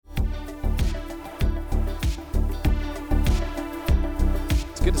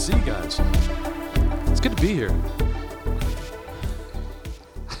Good to see you guys. It's good to be here.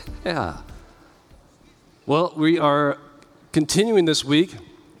 Yeah. Well, we are continuing this week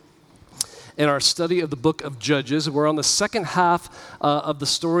in our study of the book of Judges. We're on the second half of the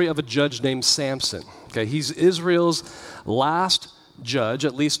story of a judge named Samson. Okay, he's Israel's last judge,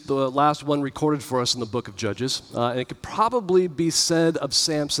 at least the last one recorded for us in the book of Judges. And it could probably be said of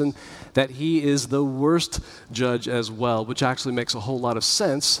Samson that he is the worst judge as well, which actually makes a whole lot of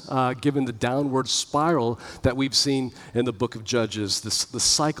sense given the downward spiral that we've seen in the book of Judges, the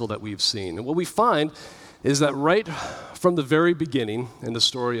cycle that we've seen. And what we find is that right from the very beginning in the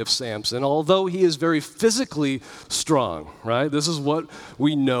story of Samson, although he is very physically strong, right? This is what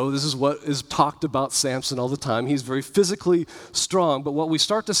we know. This is what is talked about Samson all the time. He's very physically strong. But what we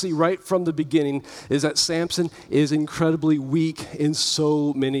start to see right from the beginning is that Samson is incredibly weak in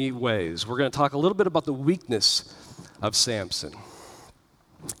so many ways. We're going to talk a little bit about the weakness of Samson.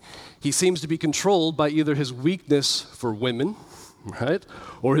 He seems to be controlled by either his weakness for women, right?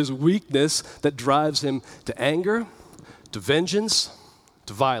 Or his weakness that drives him to anger, to vengeance,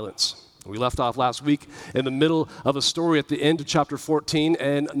 to violence. We left off last week in the middle of a story at the end of chapter 14,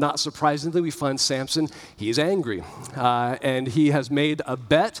 and not surprisingly, we find Samson, he is angry. And he has made a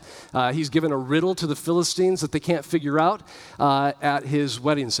bet. He's given a riddle to the Philistines that they can't figure out at his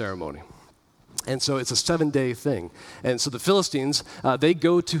wedding ceremony. And so it's a 7-day thing. And so the Philistines, they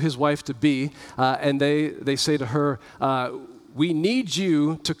go to his wife-to-be, and they say to her, we need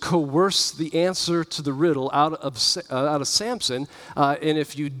you to coerce the answer to the riddle out of Samson, and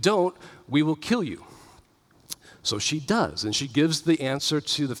if you don't, we will kill you. So she does, and she gives the answer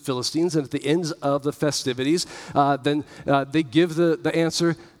to the Philistines, and at the end of the festivities, then they give the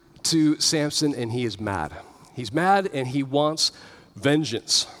answer to Samson, and he is mad. He's mad, and he wants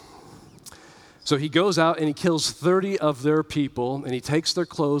vengeance. So he goes out and he kills 30 of their people, and he takes their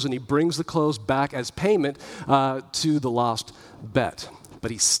clothes and he brings the clothes back as payment to the lost bet. But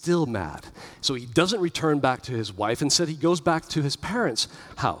he's still mad. So he doesn't return back to his wife. Instead, he goes back to his parents'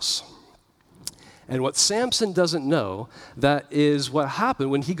 house. And what Samson doesn't know, that is what happened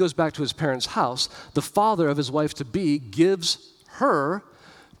when he goes back to his parents' house, the father of his wife-to-be gives her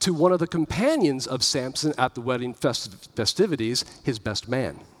to one of the companions of Samson at the wedding festivities, his best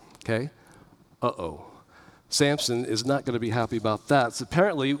man, okay? Uh-oh. Samson is not going to be happy about that. So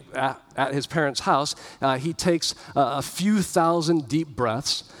apparently, at his parents' house, he takes a few thousand deep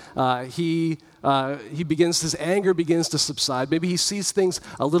breaths. His anger begins to subside. Maybe he sees things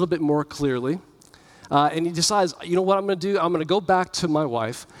a little bit more clearly. And he decides, you know what I'm going to do? I'm going to go back to my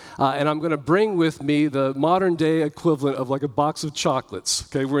wife, and I'm going to bring with me the modern-day equivalent of like a box of chocolates.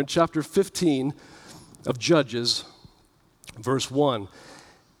 Okay, we're in chapter 15 of Judges, verse 1.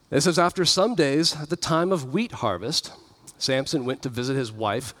 It says, after some days, at the time of wheat harvest, Samson went to visit his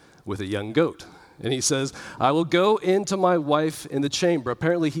wife with a young goat. And he says, I will go into my wife in the chamber.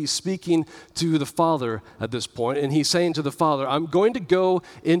 Apparently, he's speaking to the father at this point, and he's saying to the father, I'm going to go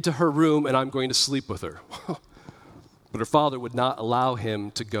into her room and I'm going to sleep with her. But her father would not allow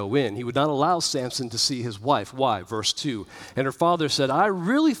him to go in. He would not allow Samson to see his wife. Why? Verse 2. And her father said, I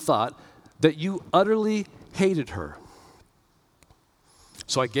really thought that you utterly hated her.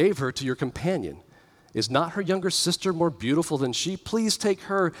 So I gave her to your companion. Is not her younger sister more beautiful than she? Please take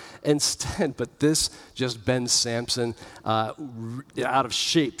her instead. But this just bends Samson out of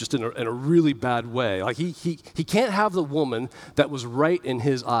shape, just in a really bad way. Like he can't have the woman that was right in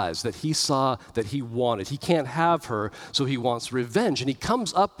his eyes, that he saw, that he wanted. He can't have her, so he wants revenge. And he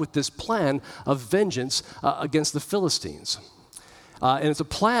comes up with this plan of vengeance against the Philistines. And it's a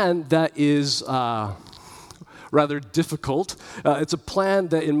plan that is rather difficult. It's a plan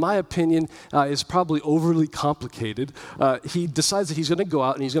that, in my opinion, is probably overly complicated. He decides that he's going to go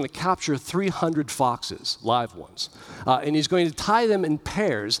out and he's going to capture 300 foxes, live ones. And he's going to tie them in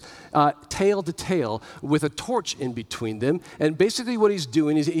pairs, tail to tail, with a torch in between them. And basically what he's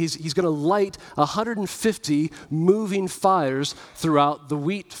doing is he's going to light 150 moving fires throughout the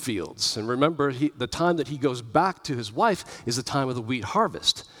wheat fields. And remember, the time that he goes back to his wife is the time of the wheat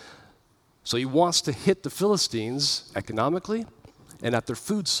harvest. So he wants to hit the Philistines economically and at their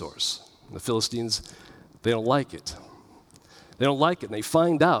food source. And the Philistines, they don't like it. They don't like it, and they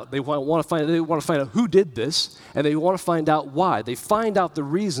find out. They want to find out who did this, and they want to find out why. They find out the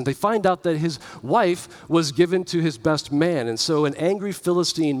reason. They find out that his wife was given to his best man. And so an angry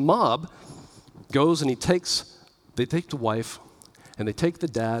Philistine mob goes and they take the wife, and they take the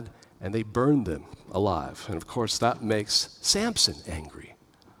dad, and they burn them alive. And of course, that makes Samson angry.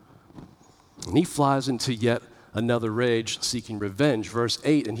 And he flies into yet another rage, seeking revenge. Verse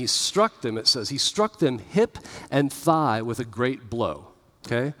 8, and he struck them, it says, he struck them hip and thigh with a great blow.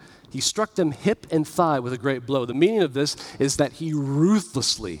 okay? He struck them hip and thigh with a great blow. The meaning of this is that he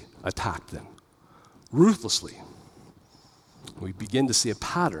ruthlessly attacked them. Ruthlessly. We begin to see a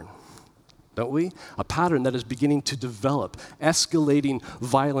pattern, don't we? A pattern that is beginning to develop, escalating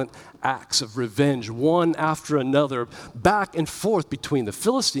violent acts of revenge, one after another, back and forth between the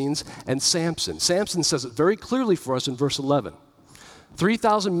Philistines and Samson. Samson says it very clearly for us in verse 11.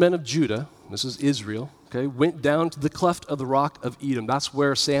 3,000 men of Judah, this is Israel, okay, went down to the cleft of the rock of Edom. That's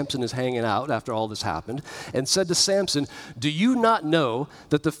where Samson is hanging out after all this happened, and said to Samson, "Do you not know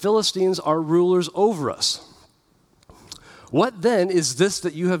that the Philistines are rulers over us? What then is this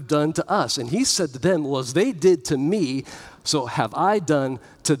that you have done to us?" And he said to them, "Well, as they did to me, so have I done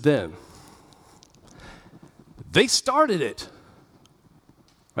to them." They started it.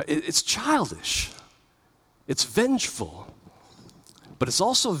 Right? It's childish. It's vengeful. But it's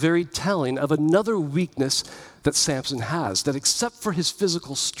also very telling of another weakness that Samson has, that except for his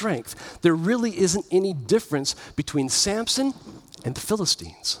physical strength, there really isn't any difference between Samson and the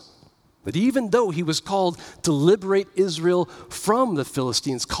Philistines. That even though he was called to liberate Israel from the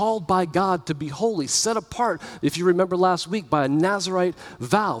Philistines, called by God to be holy, set apart, if you remember last week, by a Nazirite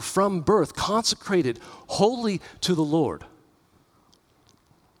vow from birth, consecrated, holy to the Lord.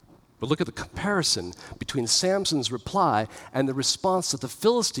 But look at the comparison between Samson's reply and the response that the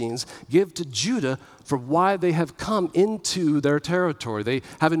Philistines give to Judah for why they have come into their territory. They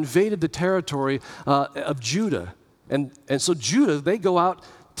have invaded the territory of Judah. And so Judah, they go out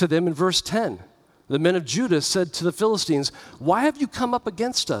to them in verse 10. The men of Judah said to the Philistines, "Why have you come up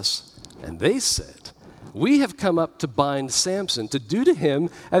against us?" And they said, "We have come up to bind Samson, to do to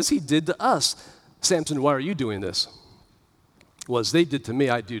him as he did to us." "Samson, why are you doing this?" "Well, as they did to me,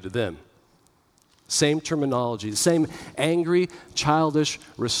 I do to them." Same terminology, the same angry, childish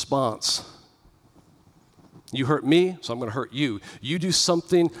response. You hurt me, so I'm going to hurt you. You do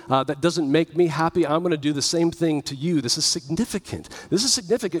something that doesn't make me happy, I'm going to do the same thing to you. This is significant. This is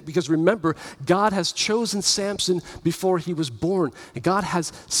significant because remember, God has chosen Samson before he was born. God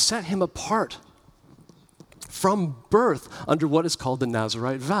has set him apart from birth under what is called the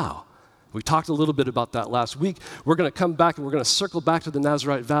Nazirite vow. We talked a little bit about that last week. We're going to come back and we're going to circle back to the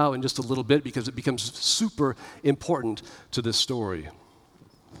Nazirite vow in just a little bit because it becomes super important to this story.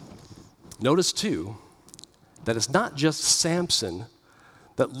 Notice, too, that it's not just Samson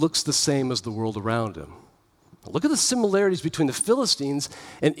that looks the same as the world around him. Look at the similarities between the Philistines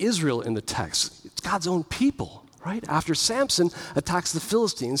and Israel in the text. It's God's own people, right? After Samson attacks the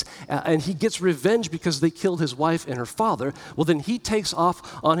Philistines and he gets revenge because they killed his wife and her father, well, then he takes off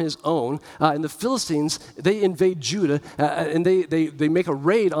on his own. And the Philistines, they invade Judah and they make a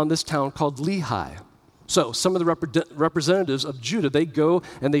raid on this town called Lehi. So some of the representatives of Judah, they go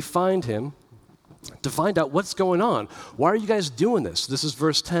and they find him to find out what's going on. "Why are you guys doing this?" This is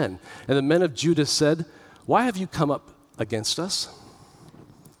verse 10. And the men of Judah said, "Why have you come up against us?"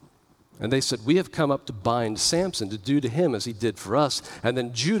 And they said, "We have come up to bind Samson, to do to him as he did for us." And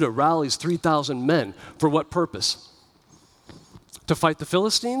then Judah rallies 3,000 men. For what purpose? To fight the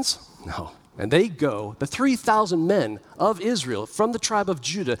Philistines? No. And they go, the 3,000 men of Israel from the tribe of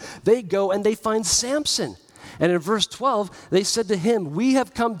Judah, they go and they find Samson. And in verse 12, they said to him, "We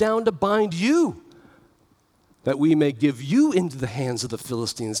have come down to bind you, that we may give you into the hands of the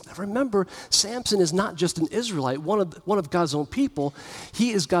Philistines." Now remember, Samson is not just an Israelite, one of God's own people.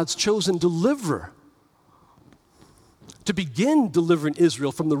 He is God's chosen deliverer to begin delivering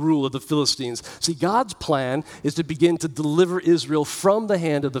Israel from the rule of the Philistines. See, God's plan is to begin to deliver Israel from the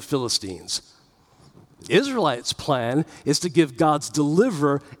hand of the Philistines. The Israelites' plan is to give God's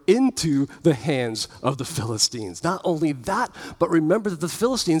deliverer into the hands of the Philistines. Not only that, but remember that the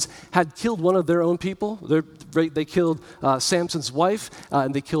Philistines had killed one of their own people. They killed Samson's wife,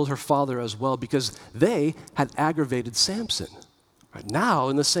 and they killed her father as well because they had aggravated Samson. Right now,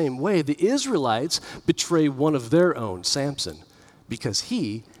 in the same way, the Israelites betray one of their own, Samson, because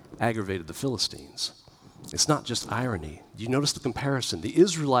he aggravated the Philistines. It's not just irony. You notice the comparison. The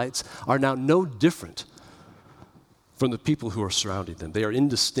Israelites are now no different from the people who are surrounding them. They are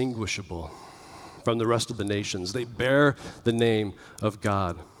indistinguishable from the rest of the nations. They bear the name of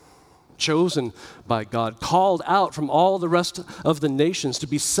God, chosen by God, called out from all the rest of the nations to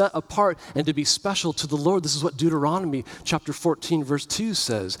be set apart and to be special to the Lord. This is what Deuteronomy chapter 14, verse 2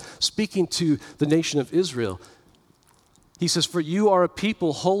 says, speaking to the nation of Israel. He says, "For you are a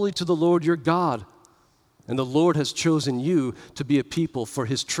people holy to the Lord your God, and the Lord has chosen you to be a people for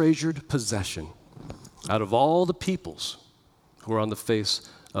his treasured possession. Out of all the peoples who are on the face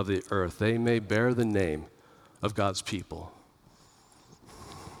of the earth, they may bear the name of God's people."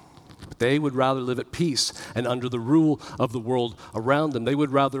 They would rather live at peace and under the rule of the world around them. They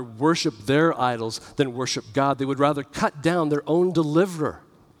would rather worship their idols than worship God. They would rather cut down their own deliverer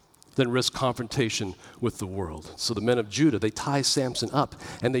than risk confrontation with the world. So the men of Judah, they tie Samson up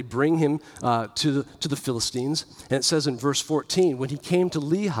and they bring him to the Philistines. And it says in verse 14, when he came to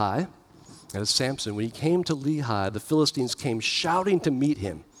Lehi, that is Samson, when he came to Lehi, the Philistines came shouting to meet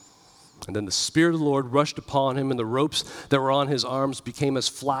him. And then the Spirit of the Lord rushed upon him, and the ropes that were on his arms became as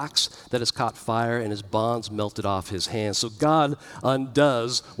flax that has caught fire, and his bonds melted off his hands. So God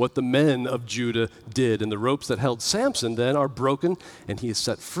undoes what the men of Judah did, and the ropes that held Samson then are broken, and he is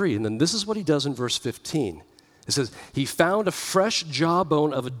set free. And then this is what he does in verse 15. It says, he found a fresh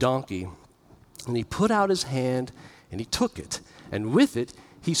jawbone of a donkey, and he put out his hand, and he took it, and with it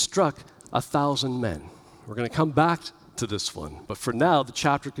he struck 1,000 men. We're going to come back to this one. But for now, the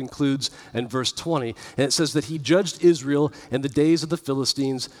chapter concludes in verse 20, and it says that he judged Israel in the days of the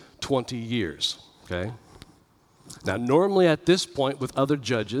Philistines 20 years. Okay? Now, normally at this point with other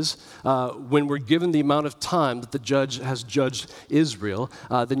judges, when we're given the amount of time that the judge has judged Israel,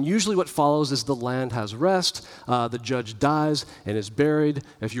 then usually what follows is the land has rest, the judge dies and is buried.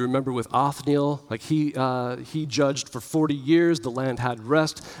 If you remember with Othniel, like he judged for 40 years, the land had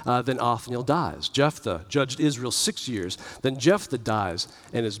rest, then Othniel dies. Jephthah judged Israel 6 years, then Jephthah dies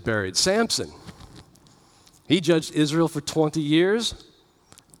and is buried. Samson, he judged Israel for 20 years,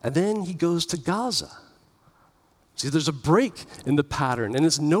 and then he goes to Gaza. See, there's a break in the pattern, and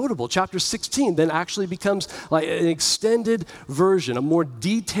it's notable. Chapter 16 then actually becomes like an extended version, a more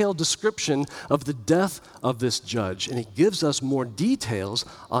detailed description of the death of this judge, and it gives us more details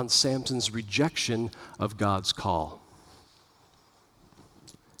on Samson's rejection of God's call.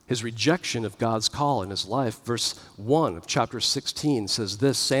 His rejection of God's call in his life. Verse 1 of chapter 16 says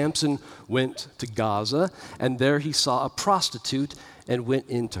this, Samson went to Gaza, and there he saw a prostitute and went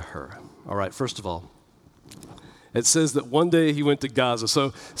into her. All right, first of all, it says that one day he went to Gaza.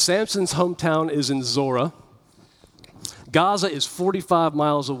 So Samson's hometown is in Zorah. Gaza is 45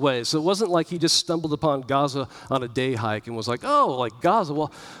 miles away. So it wasn't like he just stumbled upon Gaza on a day hike and was like, oh, like Gaza,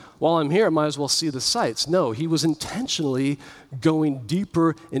 well, while I'm here, I might as well see the sights. No, he was intentionally going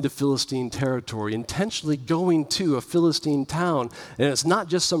deeper into Philistine territory, intentionally going to a Philistine town. And it's not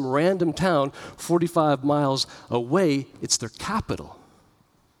just some random town 45 miles away, it's their capital.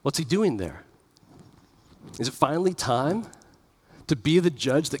 What's he doing there? Is it finally time to be the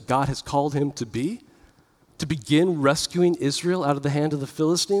judge that God has called him to be? To begin rescuing Israel out of the hand of the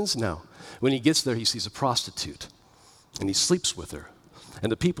Philistines? No. When he gets there, he sees a prostitute, and he sleeps with her.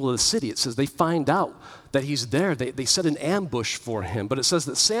 And the people of the city, it says, they find out that he's there. They set an ambush for him. But it says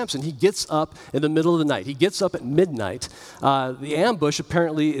that Samson, he gets up in the middle of the night. He gets up at midnight. The ambush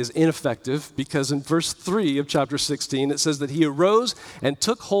apparently is ineffective because in verse 3 of chapter 16, it says that he arose and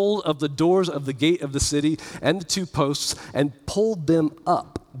took hold of the doors of the gate of the city and the two posts and pulled them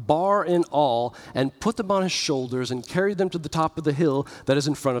up, bar and all, and put them on his shoulders and carried them to the top of the hill that is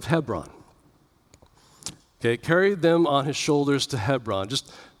in front of Hebron. Okay, carried them on his shoulders to Hebron,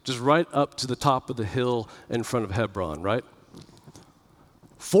 just right up to the top of the hill in front of Hebron, right?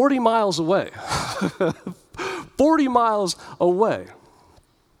 40 miles away. 40 miles away.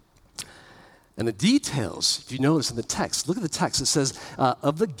 And the details, if you notice in the text, look at the text. It says,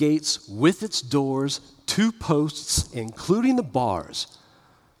 of the gates with its doors, two posts, including the bars.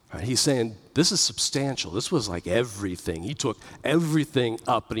 Right, he's saying, this is substantial. This was like everything. He took everything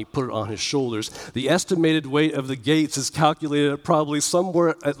up and he put it on his shoulders. The estimated weight of the gates is calculated at probably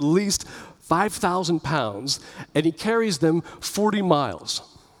somewhere at least 5,000 pounds, and he carries them 40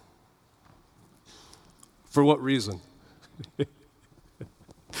 miles. For what reason?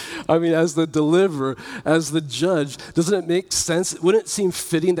 I mean, as the deliverer, as the judge, doesn't it make sense? Wouldn't it seem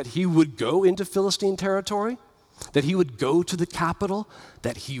fitting that he would go into Philistine territory? That he would go to the capital,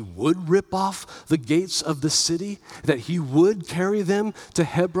 that he would rip off the gates of the city, that he would carry them to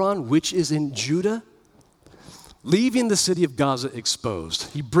Hebron, which is in Judah, leaving the city of Gaza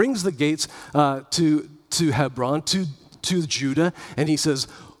exposed. He brings the gates to Hebron, to Judah, and he says,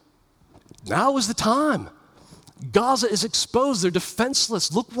 now is the time. Gaza is exposed. They're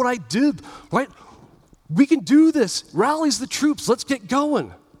defenseless. Look what I did, right? We can do this. Rallies the troops. Let's get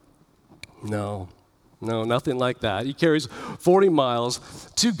going. No, nothing like that. He carries 40 miles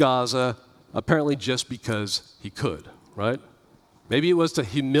to Gaza, apparently just because he could, right? Maybe it was to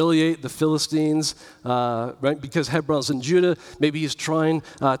humiliate the Philistines, right? Because Hebron's in Judah. Maybe he's trying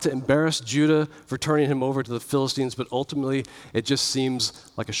to embarrass Judah for turning him over to the Philistines, but ultimately it just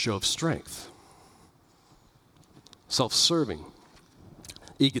seems like a show of strength. Self-serving.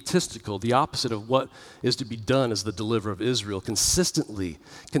 egotistical, the opposite of what is to be done as the deliverer of Israel, consistently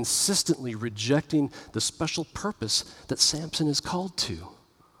rejecting the special purpose that Samson is called to.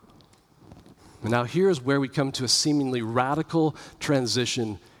 And now here's where we come to a seemingly radical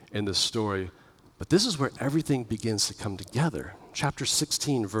transition in this story. But this is where everything begins to come together. Chapter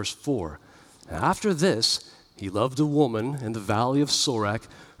 16, verse 4. After this, he loved a woman in the valley of Sorek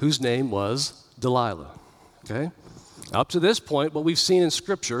whose name was Delilah. Okay? Up to this point, what we've seen in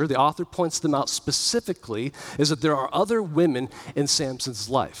Scripture, the author points them out specifically, is that there are other women in Samson's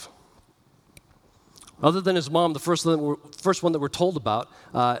life. Other than his mom, the first one that we're told about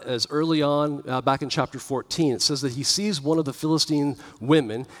is early on back in chapter 14. It says that he sees one of the Philistine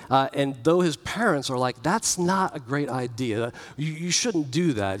women, and though his parents are like, that's not a great idea, you shouldn't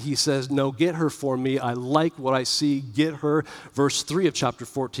do that, he says, no, get her for me. I like what I see. Get her. Verse 3 of chapter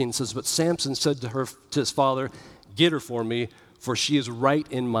 14 says, but Samson said to his father, get her for me, for she is right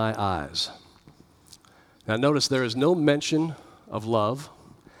in my eyes. Now notice there is no mention of love,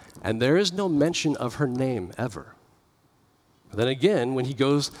 and there is no mention of her name ever. Then again, when he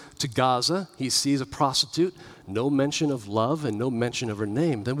goes to Gaza, he sees a prostitute, no mention of love and no mention of her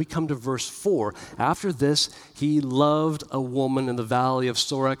name. Then we come to verse 4. After this, he loved a woman in the valley of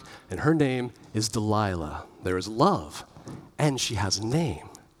Sorek, and her name is Delilah. There is love, and she has a name.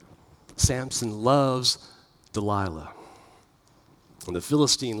 Samson loves Delilah. And the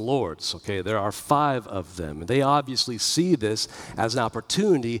Philistine lords, okay, there are 5 of them. And they obviously see this as an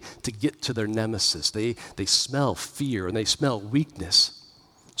opportunity to get to their nemesis. They smell fear and they smell weakness.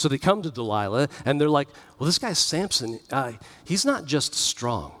 So they come to Delilah and they're like, well, this guy Samson, he's not just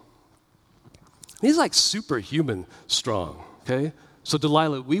strong. He's like superhuman strong, okay? So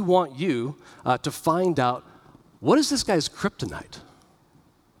Delilah, we want you to find out, what is this guy's kryptonite?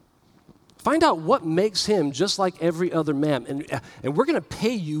 Find out what makes him just like every other man. And we're going to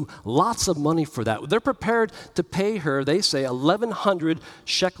pay you lots of money for that. They're prepared to pay her, they say, 1,100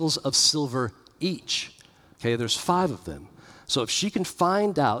 shekels of silver each. Okay, there's 5 of them. So if she can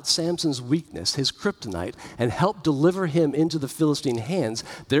find out Samson's weakness, his kryptonite, and help deliver him into the Philistine hands,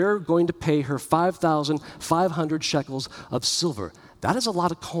 they're going to pay her 5,500 shekels of silver. That is a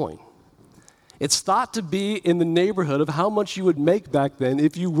lot of coin. It's thought to be in the neighborhood of how much you would make back then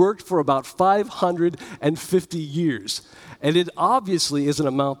if you worked for about 550 years. And it obviously is an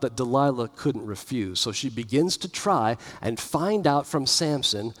amount that Delilah couldn't refuse. So she begins to try and find out from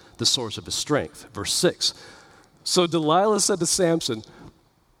Samson the source of his strength. Verse 6. So Delilah said to Samson,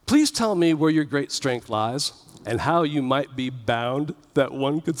 please tell me where your great strength lies and how you might be bound that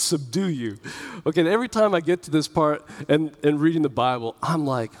one could subdue you. Okay, every time I get to this part and reading the Bible, I'm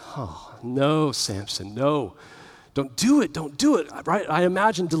like, oh, no, Samson, no. Don't do it, right? I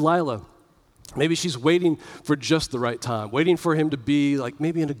imagine Delilah, maybe she's waiting for just the right time, waiting for him to be like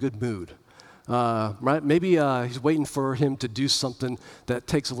maybe in a good mood, right? Maybe he's waiting for him to do something that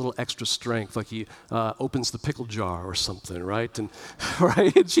takes a little extra strength, like he opens the pickle jar or something, right? And,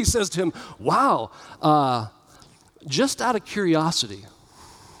 right? And she says to him, wow, just out of curiosity,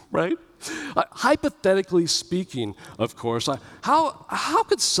 right? Hypothetically speaking, of course, how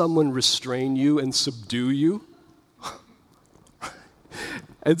could someone restrain you and subdue you?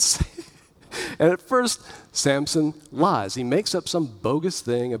 And at first, Samson lies. He makes up some bogus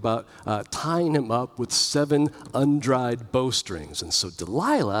thing about tying him up with 7 undried bowstrings. And so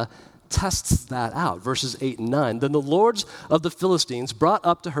Delilah tests that out. Verses 8 and 9. Then the lords of the Philistines brought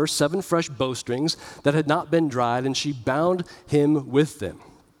up to her 7 fresh bowstrings that had not been dried, and she bound him with them.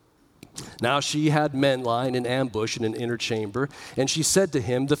 Now she had men lying in ambush in an inner chamber, and she said to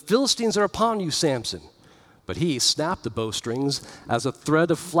him, the Philistines are upon you, Samson. But he snapped the bowstrings as a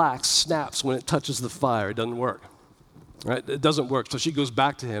thread of flax snaps when it touches the fire. It doesn't work. Right? It doesn't work. So she goes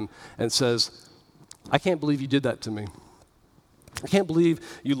back to him and says, I can't believe you did that to me. I can't believe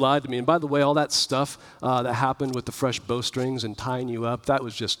you lied to me. And by the way, all that stuff that happened with the fresh bowstrings and tying you up, that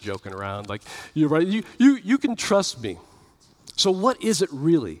was just joking around. Like, you're right. You can trust me. So what is it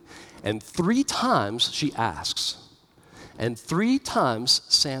really? And 3 times she asks. And 3 times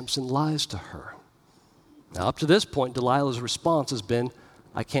Samson lies to her. Now, up to this point, Delilah's response has been,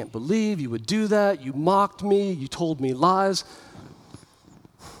 I can't believe you would do that. You mocked me. You told me lies.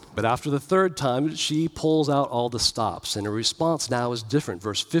 But after the 3rd time, she pulls out all the stops. And her response now is different.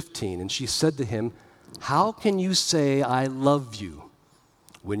 Verse 15, and she said to him, how can you say I love you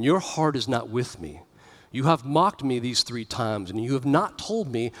when your heart is not with me? You have mocked me these 3 times, and you have not told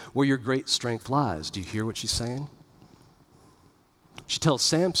me where your great strength lies. Do you hear what she's saying? She tells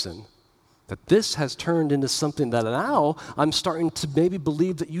Samson That this has turned into something that now I'm starting to maybe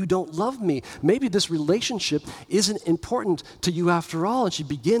believe that you don't love me. Maybe this relationship isn't important to you after all. And she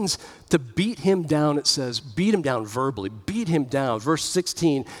begins to beat him down, it says, beat him down verbally, beat him down. Verse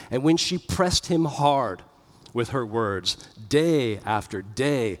 16, and when she pressed him hard with her words, day after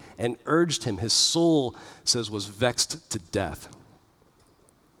day, and urged him, his soul, says, was vexed to death.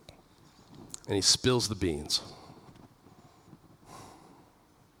 And he spills the beans.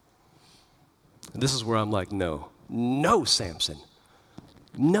 And this is where I'm like, no, Samson.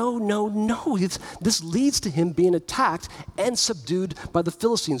 No. This leads to him being attacked and subdued by the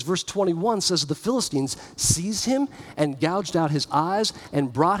Philistines. Verse 21 says the Philistines seized him and gouged out his eyes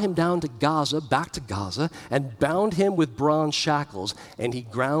and brought him down to Gaza, back to Gaza, and bound him with bronze shackles, and he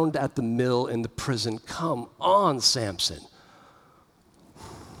ground at the mill in the prison. Come on, Samson.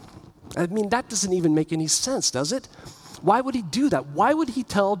 I mean, that doesn't even make any sense, does it? Why would he do that? Why would he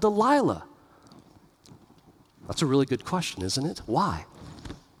tell Delilah? That's a really good question, isn't it? Why?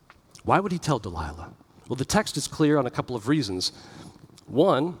 Why would he tell Delilah? Well, the text is clear on a couple of reasons.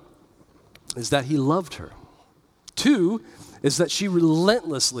 One is that he loved her. Two is that she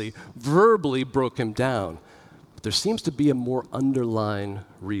relentlessly, verbally broke him down. But there seems to be a more underlying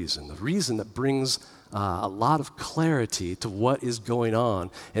reason, the reason that brings a lot of clarity to what is going on.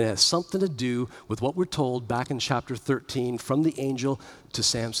 And it has something to do with what we're told back in chapter 13 from the angel to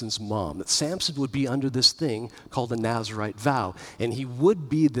Samson's mom, that Samson would be under this thing called the Nazirite vow, and he would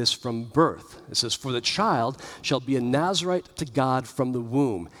be this from birth. It says, for the child shall be a Nazirite to God from the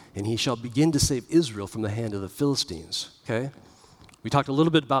womb, and he shall begin to save Israel from the hand of the Philistines. Okay? We talked a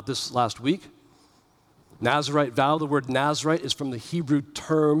little bit about this last week. Nazirite vow, the word Nazirite is from the Hebrew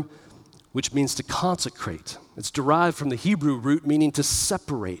term which means to consecrate. It's derived from the Hebrew root meaning to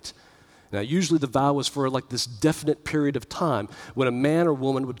separate. Now, usually the vow was for like this definite period of time when a man or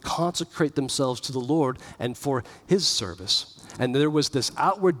woman would consecrate themselves to the Lord and for his service. And there was this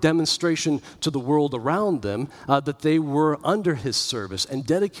outward demonstration to the world around them that they were under his service and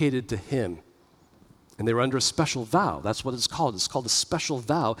dedicated to him. And they were under a special vow. That's what it's called. It's called a special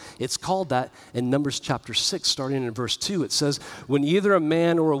vow. It's called that in Numbers chapter 6, starting in verse 2. It says, when either a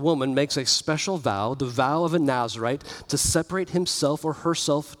man or a woman makes a special vow, the vow of a Nazirite, to separate himself or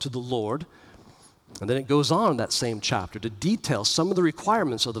herself to the Lord. And then it goes on in that same chapter to detail some of the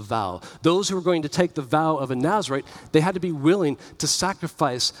requirements of the vow. Those who were going to take the vow of a Nazirite, they had to be willing to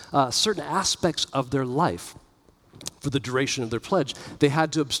sacrifice certain aspects of their life. For the duration of their pledge, they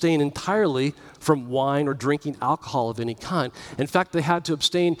had to abstain entirely from wine or drinking alcohol of any kind. In fact, they had to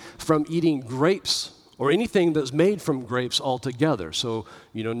abstain from eating grapes or anything that was made from grapes altogether. So,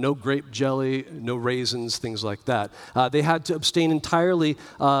 no grape jelly, no raisins, things like that. They had to abstain entirely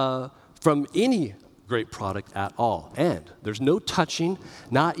from any grape product at all. And there's no touching,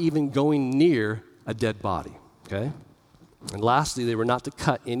 not even going near a dead body, okay? And lastly, they were not to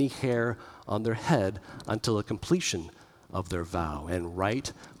cut any hair on their head until the completion of their vow. And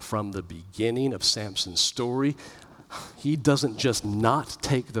right from the beginning of Samson's story, he doesn't just not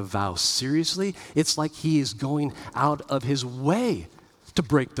take the vow seriously. It's like he is going out of his way to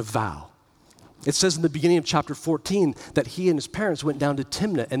break the vow. It says in the beginning of chapter 14 that he and his parents went down to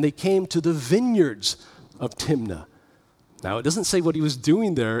Timnah, and they came to the vineyards of Timnah. Now, it doesn't say what he was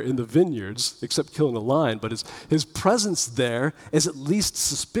doing there in the vineyards, except killing a lion, but his presence there is at least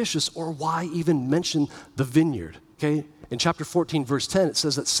suspicious, or why even mention the vineyard, okay? In chapter 14, verse 10, it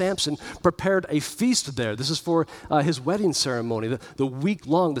says that Samson prepared a feast there. This is for his wedding ceremony, the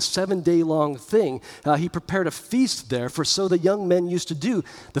week-long, the 7-day-long thing. He prepared a feast there, for so the young men used to do.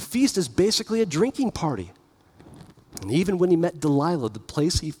 The feast is basically a drinking party. And even when he met Delilah, the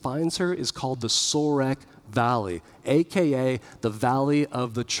place he finds her is called the Sorek Valley, a.k.a. the Valley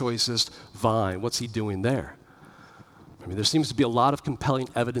of the Choicest Vine. What's he doing there? I mean, there seems to be a lot of compelling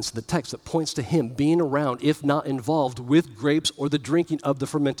evidence in the text that points to him being around, if not involved, with grapes or the drinking of the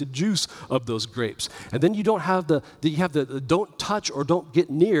fermented juice of those grapes. And then you have the don't touch or don't get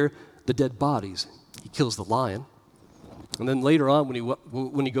near the dead bodies. He kills the lion. And then later on,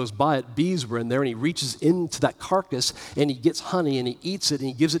 when he goes by it, bees were in there, and he reaches into that carcass, and he gets honey, and he eats it, and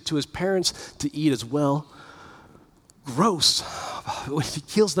he gives it to his parents to eat as well. Gross. When he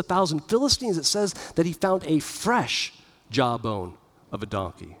kills the 1,000 Philistines, it says that he found a fresh jawbone of a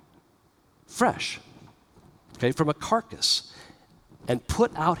donkey. Fresh. Okay, from a carcass. And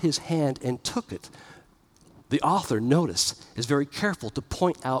put out his hand and took it. The author, notice, is very careful to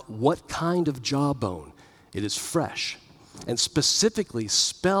point out what kind of jawbone. It is fresh. And specifically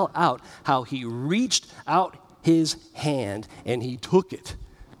spell out how he reached out his hand and he took it.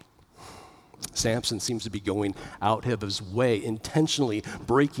 Samson seems to be going out of his way, intentionally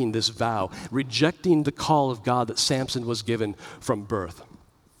breaking this vow, rejecting the call of God that Samson was given from birth.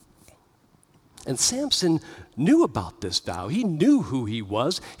 And Samson knew about this vow. He knew who he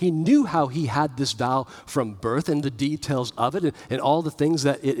was. He knew how he had this vow from birth and the details of it and all the things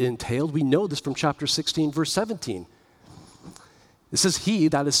that it entailed. We know this from chapter 16, verse 17. It says, he,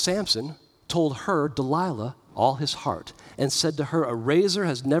 that is Samson, told her, Delilah, all his heart, and said to her, a razor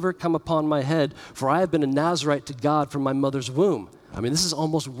has never come upon my head, for I have been a Nazirite to God from my mother's womb. I mean, this is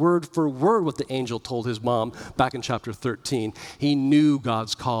almost word for word what the angel told his mom back in chapter 13. He knew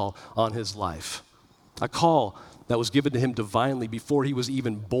God's call on his life, a call that was given to him divinely before he was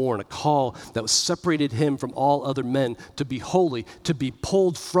even born, a call that was separated him from all other men to be holy, to be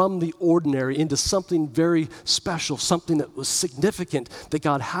pulled from the ordinary into something very special, something that was significant that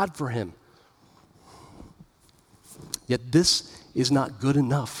God had for him. Yet this is not good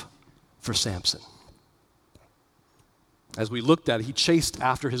enough for Samson. As we looked at it, he chased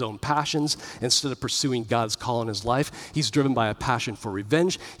after his own passions instead of pursuing God's call in his life. He's driven by a passion for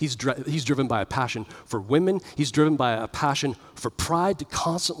revenge. He's driven by a passion for women. He's driven by a passion for pride to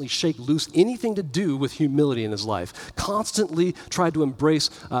constantly shake loose anything to do with humility in his life. Constantly tried to embrace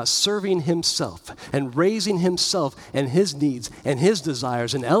serving himself and raising himself and his needs and his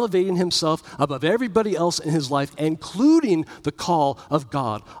desires and elevating himself above everybody else in his life, including the call of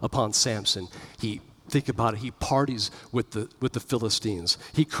God upon Samson. Think about it. He parties with the Philistines.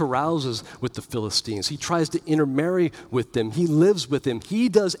 He carouses with the Philistines. He tries to intermarry with them. He lives with them. He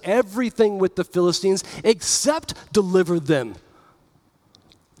does everything with the Philistines except deliver them,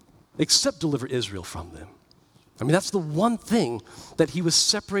 except deliver Israel from them. I mean, that's the one thing that he was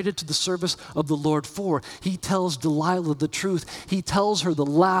separated to the service of the Lord for. He tells Delilah the truth. He tells her the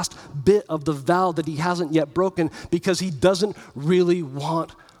last bit of the vow that he hasn't yet broken because he doesn't really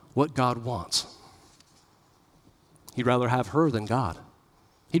want what God wants. He'd rather have her than God.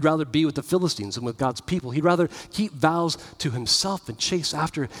 He'd rather be with the Philistines than with God's people. He'd rather keep vows to himself and chase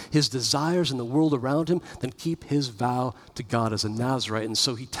after his desires in the world around him than keep his vow to God as a Nazirite. And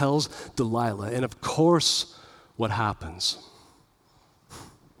so he tells Delilah, and of course, what happens?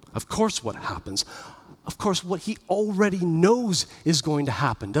 Of course, what happens? Of course, what he already knows is going to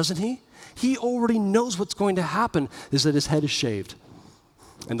happen, doesn't he? He already knows what's going to happen is that his head is shaved.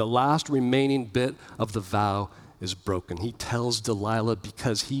 And the last remaining bit of the vow is broken. He tells Delilah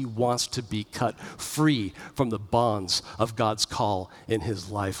because he wants to be cut free from the bonds of God's call in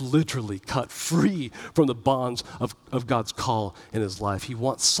his life. Literally cut free from the bonds of God's call in his life. He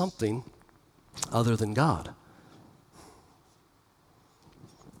wants something other than God.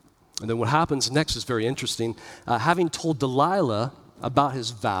 And then what happens next is very interesting. Having told Delilah about his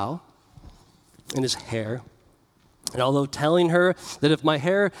vow and his hair, and although telling her that if my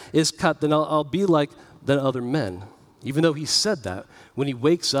hair is cut, then I'll be like than other men. Even though he said that, when he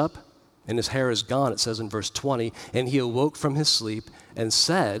wakes up and his hair is gone, it says in verse 20, and he awoke from his sleep and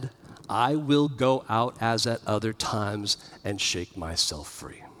said, I will go out as at other times and shake myself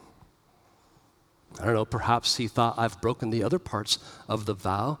free. I don't know, perhaps he thought I've broken the other parts of the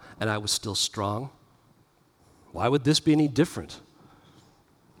vow and I was still strong. Why would this be any different?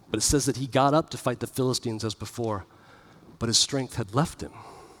 But it says that he got up to fight the Philistines as before, but his strength had left him.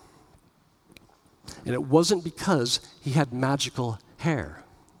 And it wasn't because he had magical hair.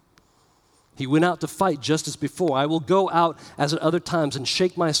 He went out to fight just as before. I will go out as at other times and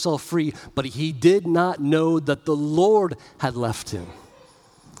shake myself free, but he did not know that the Lord had left him.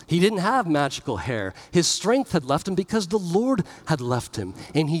 He didn't have magical hair. His strength had left him because the Lord had left him,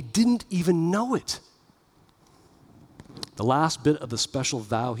 and he didn't even know it. The last bit of the special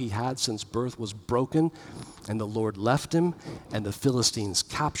vow he had since birth was broken, and the Lord left him, and the Philistines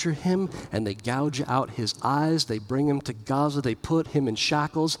capture him, and they gouge out his eyes. They bring him to Gaza. They put him in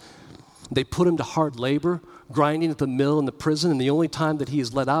shackles. They put him to hard labor, grinding at the mill in the prison, and the only time that he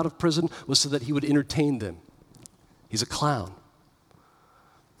is let out of prison was so that he would entertain them. He's a clown.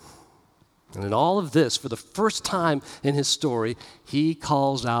 And in all of this, for the first time in his story, he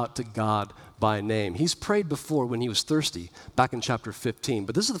calls out to God by name. He's prayed before when he was thirsty, back in chapter 15,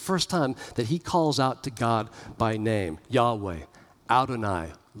 but this is the first time that he calls out to God by name. Yahweh,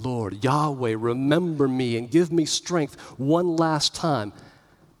 Adonai, Lord, Yahweh, remember me and give me strength one last time.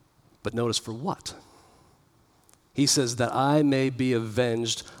 But notice for what? He says that I may be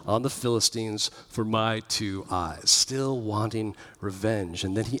avenged on the Philistines for my 2 eyes, still wanting revenge.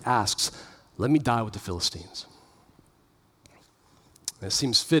 And then he asks, let me die with the Philistines. And it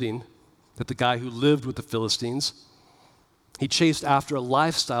seems fitting that the guy who lived with the Philistines He chased after a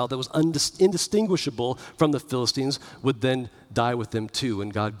lifestyle that was indistinguishable from the Philistines, would then die with them too, when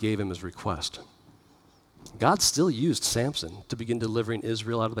God gave him his request. God still used Samson to begin delivering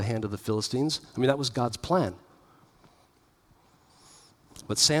Israel out of the hand of the Philistines. I mean, that was God's plan.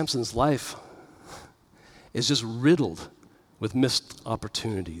 But Samson's life is just riddled with missed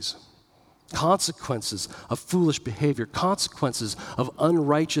opportunities. Consequences of foolish behavior, consequences of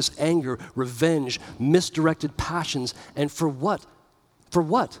unrighteous anger, revenge, misdirected passions, and for what? For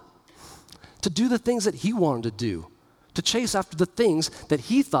what? To do the things that he wanted to do, to chase after the things that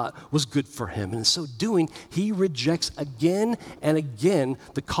he thought was good for him. And in so doing, he rejects again and again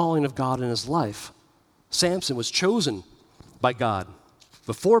the calling of God in his life. Samson was chosen by God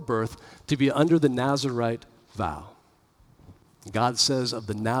before birth to be under the Nazirite vow. God says of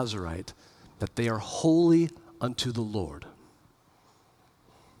the Nazirite that they are holy unto the Lord.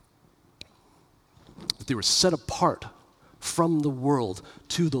 That they were set apart from the world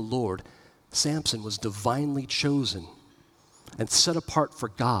to the Lord. Samson was divinely chosen and set apart for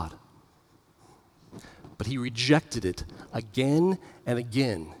God. But he rejected it again and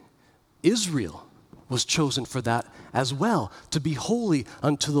again. Israel was chosen for that as well, to be holy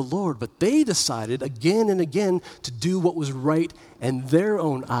unto the Lord. But they decided again and again to do what was right in their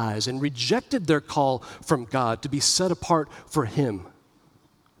own eyes and rejected their call from God to be set apart for him,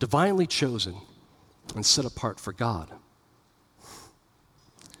 divinely chosen and set apart for God.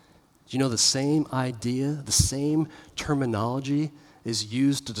 You know, the same idea, the same terminology is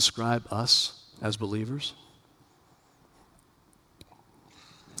used to describe us as believers.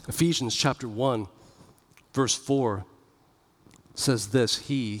 Ephesians chapter 1, verse 4 says this: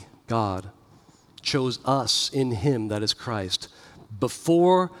 He, God, chose us in him, that is Christ,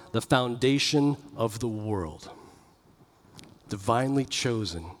 before the foundation of the world. Divinely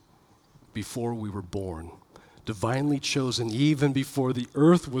chosen before we were born. Divinely chosen even before the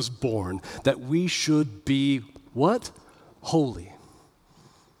earth was born, that we should be what? Holy.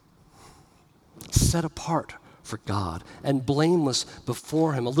 Set apart for God and blameless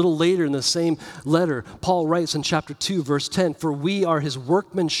before him. A little later in the same letter, Paul writes in chapter 2, verse 10, "For we are his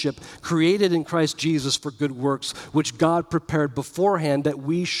workmanship, created in Christ Jesus for good works, which God prepared beforehand that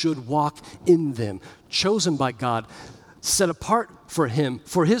we should walk in them." Chosen by God, set apart for him,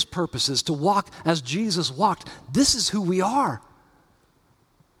 for his purposes, to walk as Jesus walked. This is who we are.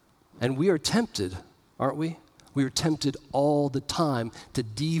 And we are tempted, aren't we? We are tempted all the time to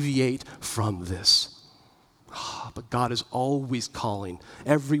deviate from this. But God is always calling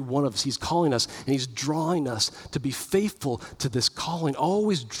every one of us. He's calling us and he's drawing us to be faithful to this calling,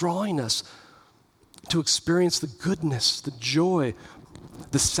 always drawing us to experience the goodness, the joy,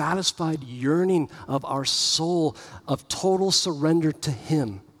 the satisfied yearning of our soul of total surrender to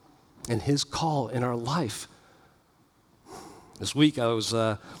him and his call in our life. This week I was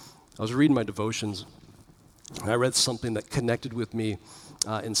reading my devotions, and I read something that connected with me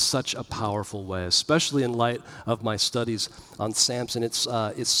in such a powerful way, especially in light of my studies on Samson. It's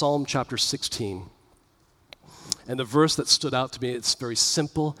Psalm chapter 16. And the verse that stood out to me, it's very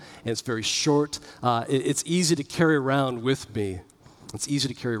simple and it's very short. It's easy to carry around with me. It's easy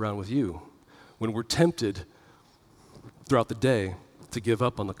to carry around with you when we're tempted throughout the day to give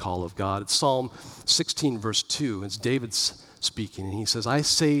up on the call of God. It's Psalm 16, verse 2. It's David's speaking, and he says, "I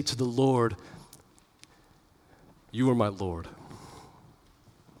say to the Lord, you are my Lord.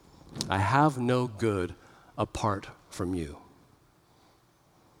 I have no good apart from you.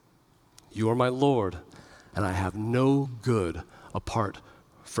 You are my Lord, and I have no good apart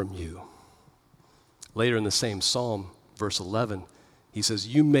from you." Later in the same psalm, verse 11, he says,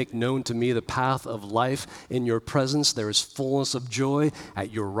 "You make known to me the path of life. In your presence there is fullness of joy.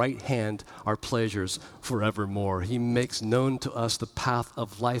 At your right hand are pleasures forevermore." He makes known to us the path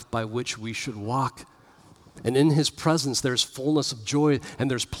of life by which we should walk. And in his presence there's fullness of joy and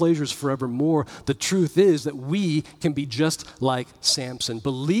there's pleasures forevermore. The truth is that we can be just like Samson,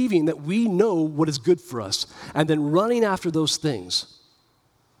 believing that we know what is good for us and then running after those things,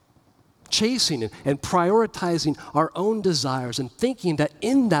 chasing and prioritizing our own desires and thinking that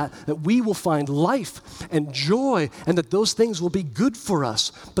in that we will find life and joy and that those things will be good for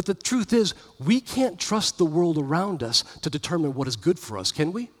us. But the truth is, we can't trust the world around us to determine what is good for us,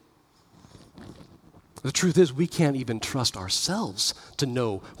 can we? The truth is, we can't even trust ourselves to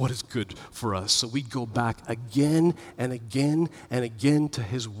know what is good for us. So we go back again and again and again to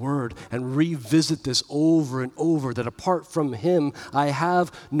his word and revisit this over and over, that apart from him, I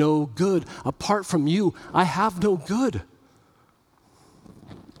have no good. Apart from you, I have no good.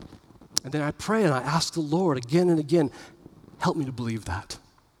 And then I pray and I ask the Lord again and again, help me to believe that.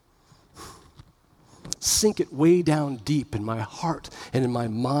 Sink it way down deep in my heart and in my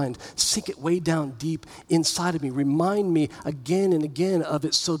mind. Sink it way down deep inside of me. Remind me again and again of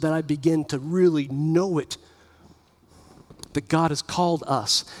it so that I begin to really know it. That God has called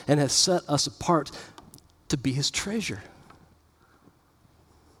us and has set us apart to be his treasure.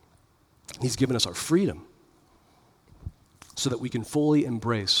 He's given us our freedom so that we can fully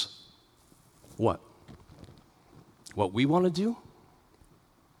embrace what? What we want to do?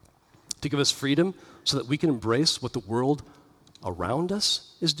 To give us freedom so that we can embrace what the world around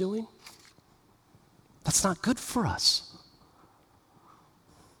us is doing? That's not good for us.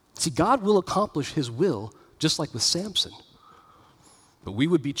 See, God will accomplish his will just like with Samson. But we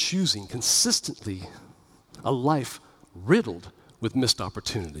would be choosing consistently a life riddled with missed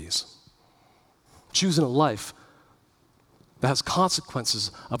opportunities. Choosing a life that has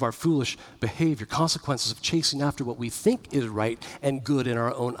consequences of our foolish behavior, consequences of chasing after what we think is right and good in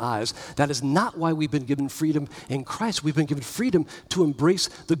our own eyes. That is not why we've been given freedom in Christ. We've been given freedom to embrace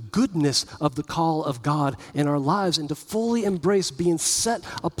the goodness of the call of God in our lives and to fully embrace being set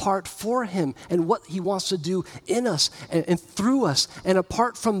apart for him and what he wants to do in us and through us. And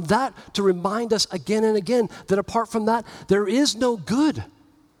apart from that, to remind us again and again that apart from that, there is no good.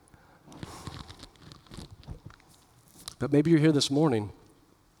 But maybe you're here this morning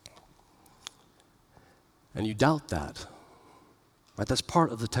and you doubt that. Right? That's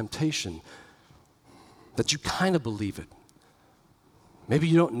part of the temptation, that you kind of believe it. Maybe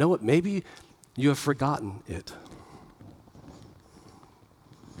you don't know it. Maybe you have forgotten it.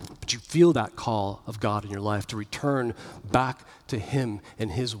 But you feel that call of God in your life to return back to him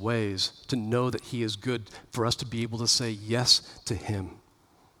and his ways, to know that he is good, for us to be able to say yes to him.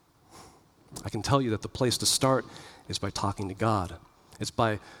 I can tell you that the place to start is by talking to God. It's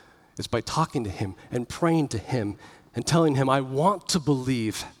by talking to him and praying to him and telling him, I want to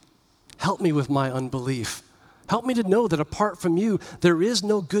believe. Help me with my unbelief. Help me to know that apart from you, there is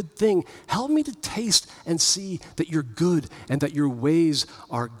no good thing. Help me to taste and see that you're good and that your ways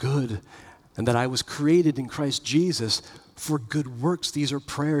are good and that I was created in Christ Jesus for good works. These are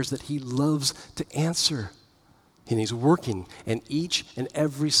prayers that he loves to answer. And he's working in each and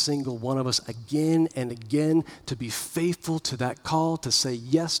every single one of us again and again to be faithful to that call, to say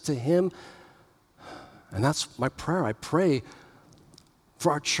yes to him. And that's my prayer. I pray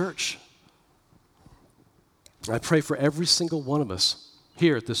for our church. I pray for every single one of us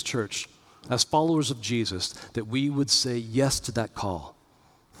here at this church as followers of Jesus that we would say yes to that call,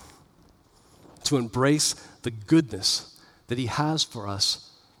 to embrace the goodness that he has for us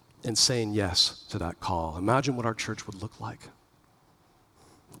and saying yes to that call. Imagine what our church would look like.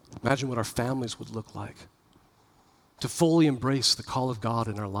 Imagine what our families would look like. To fully embrace the call of God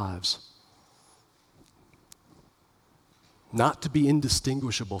in our lives. Not to be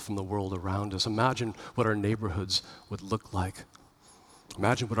indistinguishable from the world around us. Imagine what our neighborhoods would look like.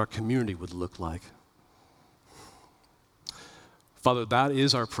 Imagine what our community would look like. Father, that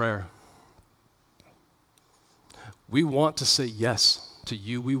is our prayer. We want to say yes to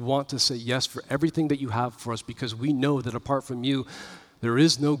you. We want to say yes for everything that you have for us because we know that apart from you, there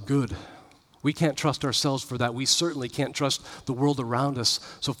is no good. We can't trust ourselves for that. We certainly can't trust the world around us.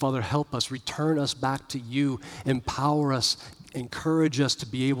 So, Father, help us, return us back to you, empower us, encourage us to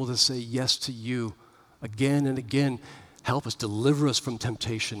be able to say yes to you again and again. Help us, deliver us from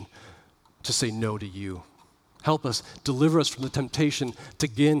temptation to say no to you. Help us, deliver us from the temptation to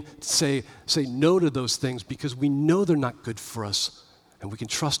again say no to those things because we know they're not good for us. And we can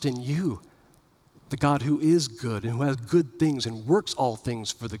trust in you, the God who is good and who has good things and works all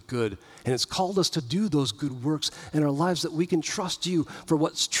things for the good. And it's called us to do those good works in our lives that we can trust you for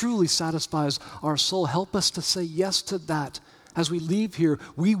what truly satisfies our soul. Help us to say yes to that. As we leave here,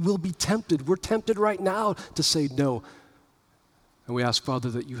 we will be tempted. We're tempted right now to say no. And we ask,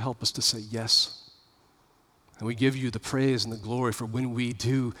 Father, that you help us to say yes. And we give you the praise and the glory for when we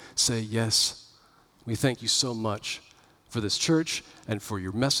do say yes. We thank you so much for this church and for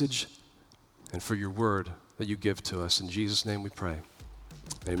your message and for your word that you give to us. In Jesus' name we pray.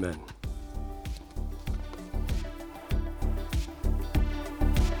 Amen.